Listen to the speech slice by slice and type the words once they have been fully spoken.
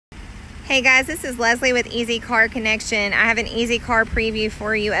Hey guys, this is Leslie with Easy Car Connection. I have an easy car preview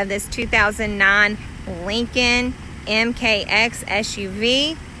for you of this 2009 Lincoln MKX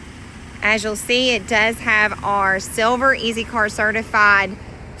SUV. As you'll see, it does have our silver Easy Car certified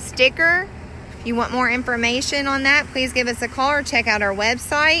sticker. If you want more information on that, please give us a call or check out our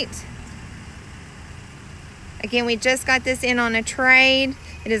website. Again, we just got this in on a trade.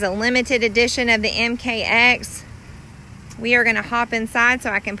 It is a limited edition of the MKX. We are going to hop inside so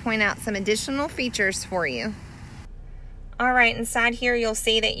I can point out some additional features for you. All right, inside here you'll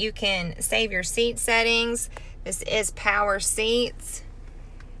see that you can save your seat settings. This is power seats.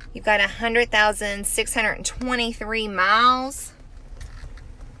 You've got 100,623 miles.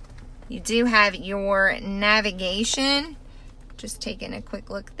 You do have your navigation. Just taking a quick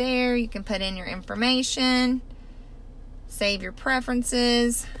look there. You can put in your information, save your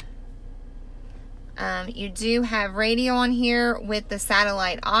preferences. You do have radio on here with the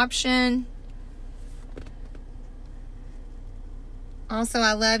satellite option. Also,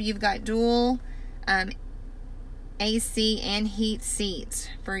 I love you've got dual AC and heat seats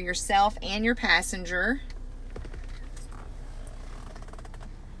for yourself and your passenger.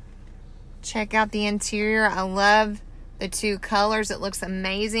 Check out the interior. I love the two colors. It looks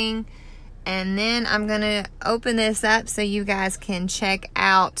amazing. And then I'm going to open this up so you guys can check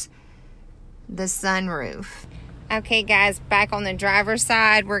out the sunroof. Okay guys, back on the driver's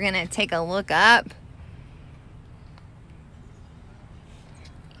side, we're going to take a look up.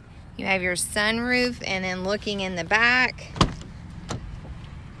 You have your sunroof, and then looking in the back,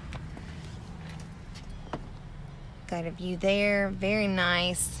 got a view there. Very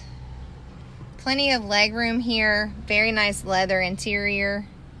nice. Plenty of leg room here. Very nice leather interior.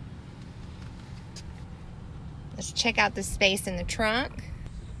 Let's check out the space in the trunk.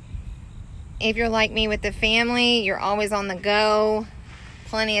 If you're like me with the family, you're always on the go.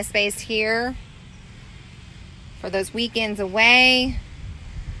 Plenty of space here for those weekends away,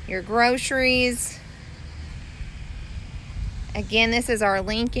 your groceries. Again, this is our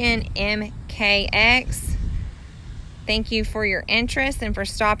Lincoln MKX. Thank you for your interest and for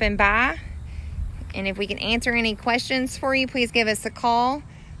stopping by. And if we can answer any questions for you, please give us a call.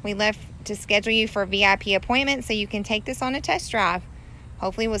 We love to schedule you for a VIP appointment so you can take this on a test drive.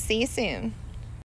 Hopefully we'll see you soon.